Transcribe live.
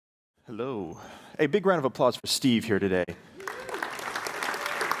Hello. A big round of applause for Steve here today.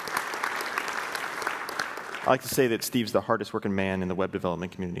 I like to say that Steve's the hardest working man in the web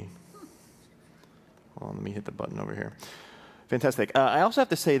development community. Hold on, let me hit the button over here. Fantastic. I also have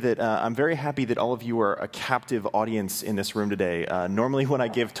to say that I'm very happy that all of you are a captive audience in this room today. Normally when I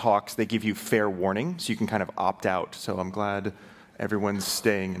give talks, they give you fair warning, so you can kind of opt out. So I'm glad everyone's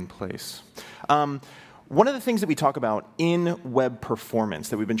staying in place. One of the things that we talk about in web performance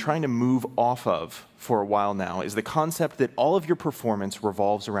that we've been trying to move off of for a while now is the concept that all of your performance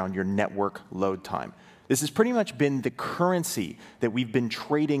revolves around your network load time. This has pretty much been the currency that we've been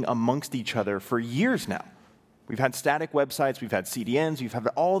trading amongst each other for years now. We've had static websites, we've had CDNs, we've had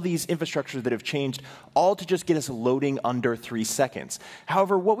all these infrastructures that have changed, all to just get us loading under 3 seconds.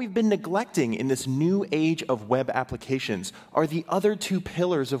 However, what we've been neglecting in this new age of web applications are the other two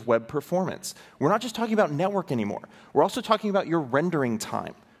pillars of web performance. We're not just talking about network anymore. We're also talking about your rendering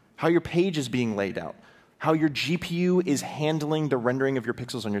time, how your page is being laid out, how your GPU is handling the rendering of your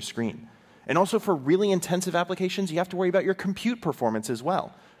pixels on your screen. And also for really intensive applications, you have to worry about your compute performance as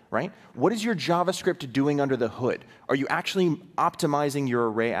well. Right? What is your JavaScript doing under the hood? Are you actually optimizing your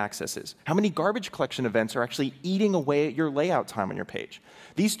array accesses? How many garbage collection events are actually eating away at your layout time on your page?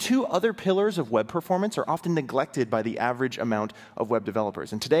 These two other pillars of web performance are often neglected by the average amount of web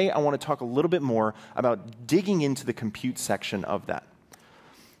developers. And today I want to talk a little bit more about digging into the compute section of that.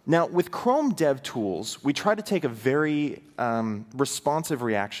 Now, with Chrome DevTools, we try to take a very responsive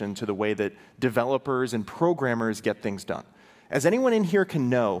reaction to the way that developers and programmers get things done. As anyone in here can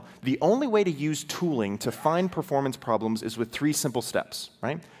know, the only way to use tooling to find performance problems is with 3 simple steps,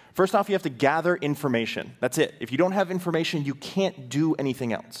 right? First off, you have to gather information. That's it. If you don't have information, you can't do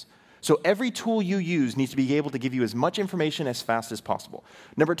anything else. So every tool you use needs to be able to give you as much information as fast as possible.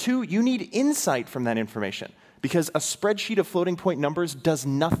 Number 2, you need insight from that information, because a spreadsheet of floating point numbers does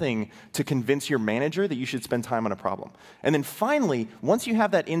nothing to convince your manager that you should spend time on a problem. And then finally, once you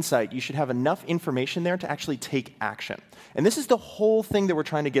have that insight, you should have enough information there to actually take action. And this is the whole thing that we're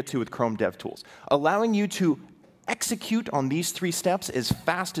trying to get to with Chrome DevTools, allowing you to execute on these 3 steps as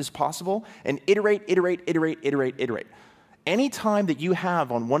fast as possible and iterate, iterate, iterate, iterate, iterate. Any time that you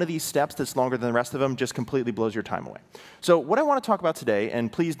have on one of these steps that's longer than the rest of them just completely blows your time away. So what I want to talk about today,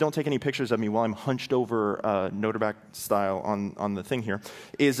 and please don't take any pictures of me while I'm hunched over Noterback style on the thing here,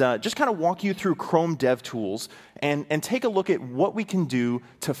 is just kind of walk you through Chrome DevTools and take a look at what we can do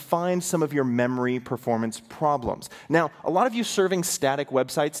to find some of your memory performance problems. Now, a lot of you serving static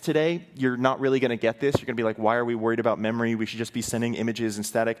websites today, you're not really going to get this. You're going to be like, why are we worried about memory? We should just be sending images and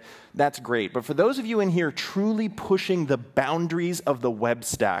static. That's great. But for those of you in here truly pushing the boundaries of the web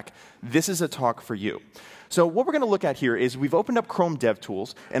stack, this is a talk for you. So what we're going to look at here is we've opened up Chrome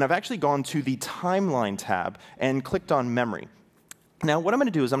DevTools, and I've actually gone to the Timeline tab and clicked on Memory. Now, what I'm going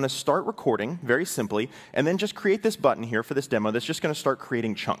to do is I'm going to start recording, very simply, and then just create this button here for this demo that's just going to start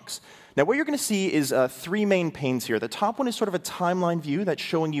creating chunks. Now, what you're going to see is 3 main panes here. The top one is sort of a timeline view that's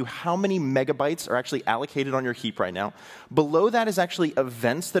showing you how many megabytes are actually allocated on your heap right now. Below that is actually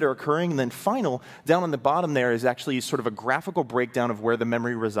events that are occurring, and then final, down on the bottom there is actually sort of a graphical breakdown of where the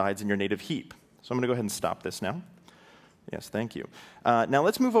memory resides in your native heap. So I'm going to go ahead and stop this now. Yes, thank you. Now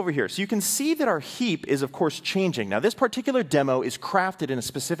let's move over here. So you can see that our heap is, of course, changing. Now this particular demo is crafted in a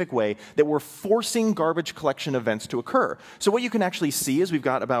specific way that we're forcing garbage collection events to occur. So what you can actually see is we've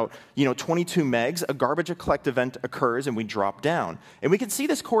got about 22 megs. A garbage collect event occurs, and we drop down. And we can see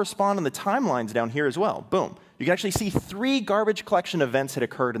this correspond on the timelines down here as well. Boom. You can actually see 3 garbage collection events had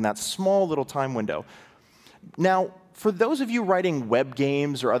occurred in that small little time window. Now, for those of you writing web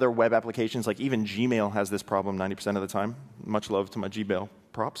games or other web applications, like even Gmail has this problem 90% of the time. Much love to my Gmail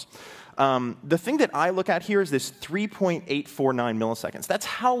props. The thing that I look at here is this 3.849 milliseconds. That's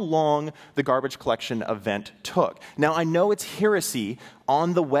how long the garbage collection event took. Now, I know it's heresy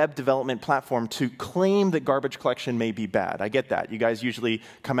on the web development platform to claim that garbage collection may be bad. I get that. You guys usually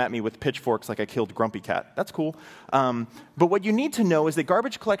come at me with pitchforks like I killed Grumpy Cat. That's cool. But what you need to know is that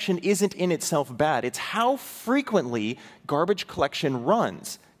garbage collection isn't in itself bad. It's how frequently garbage collection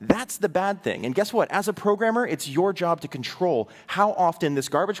runs. That's the bad thing. And guess what? As a programmer, it's your job to control how often this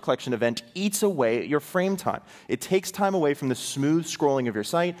garbage collection event eats away at your frame time. It takes time away from the smooth scrolling of your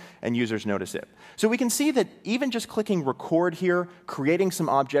site, and users notice it. So we can see that even just clicking record here, creating some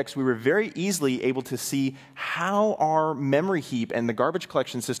objects, we were very easily able to see how our memory heap and the garbage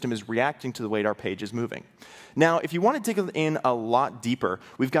collection system is reacting to the way our page is moving. Now, if you want to dig in a lot deeper,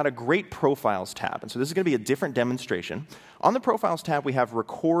 we've got a great Profiles tab. And so this is going to be a different demonstration. On the Profiles tab, we have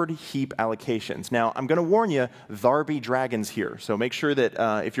Record Heap Allocations. Now, I'm going to warn you, there be dragons here. So make sure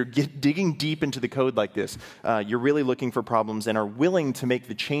that if you're digging deep into the code like this, you're really looking for problems and are willing to make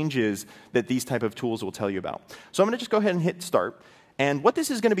the changes that these type of tools will tell you about. So I'm going to just go ahead and hit Start. And what this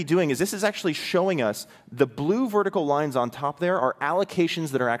is going to be doing is this is actually showing us the blue vertical lines on top there are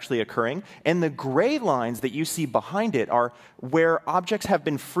allocations that are actually occurring, and the gray lines that you see behind it are where objects have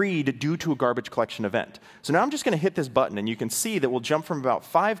been freed due to a garbage collection event. So now I'm just going to hit this button, and you can see that we'll jump from about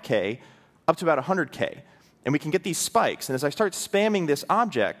 5K up to about 100K. And we can get these spikes. And as I start spamming this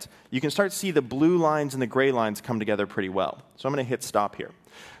object, you can start to see the blue lines and the gray lines come together pretty well. So I'm going to hit Stop here.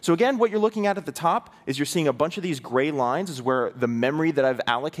 So again, what you're looking at the top is you're seeing a bunch of these gray lines is where the memory that I've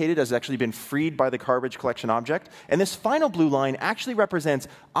allocated has actually been freed by the garbage collection object. And this final blue line actually represents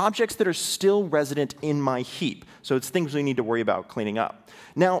objects that are still resident in my heap. So it's things we need to worry about cleaning up.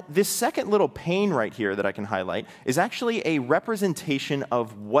 Now, this second little pane right here that I can highlight is actually a representation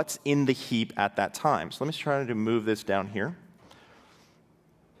of what's in the heap at that time. So let me try to move this down here.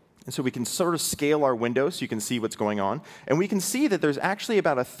 And so we can sort of scale our window so you can see what's going on. And we can see that there's actually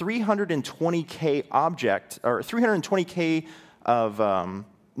about a 320K object, or 320K of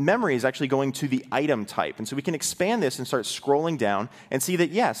memory is actually going to the item type. And so we can expand this and start scrolling down and see that,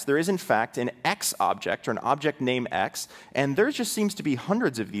 yes, there is in fact an X object, or an object name X, and there just seems to be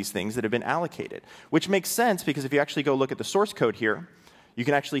hundreds of these things that have been allocated, which makes sense because if you actually go look at the source code here, you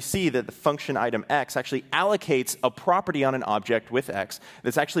can actually see that the function item X actually allocates a property on an object with X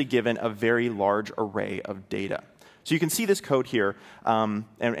that's actually given a very large array of data. So you can see this code here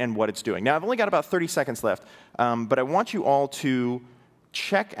and what it's doing. Now, I've only got about 30 seconds left, but I want you all to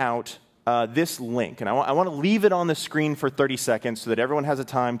check out this link. And I want to leave it on the screen for 30 seconds so that everyone has a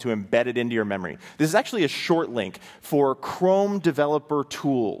time to embed it into your memory. This is actually a short link for Chrome Developer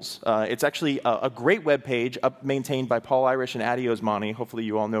Tools. It's actually a great web page maintained by Paul Irish and Adi Osmani. Hopefully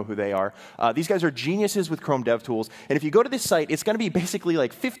you all know who they are. These guys are geniuses with Chrome DevTools. And if you go to this site, it's going to be basically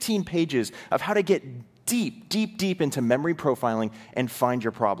like 15 pages of how to get deep into memory profiling and find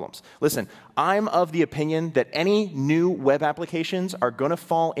your problems. Listen, I'm of the opinion that any new web applications are going to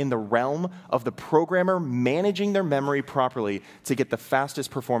fall in the realm of the programmer managing their memory properly to get the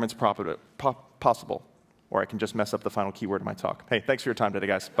fastest performance possible. Or I can just mess up the final keyword of my talk. Hey, thanks for your time today,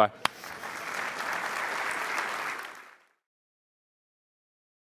 guys. Bye.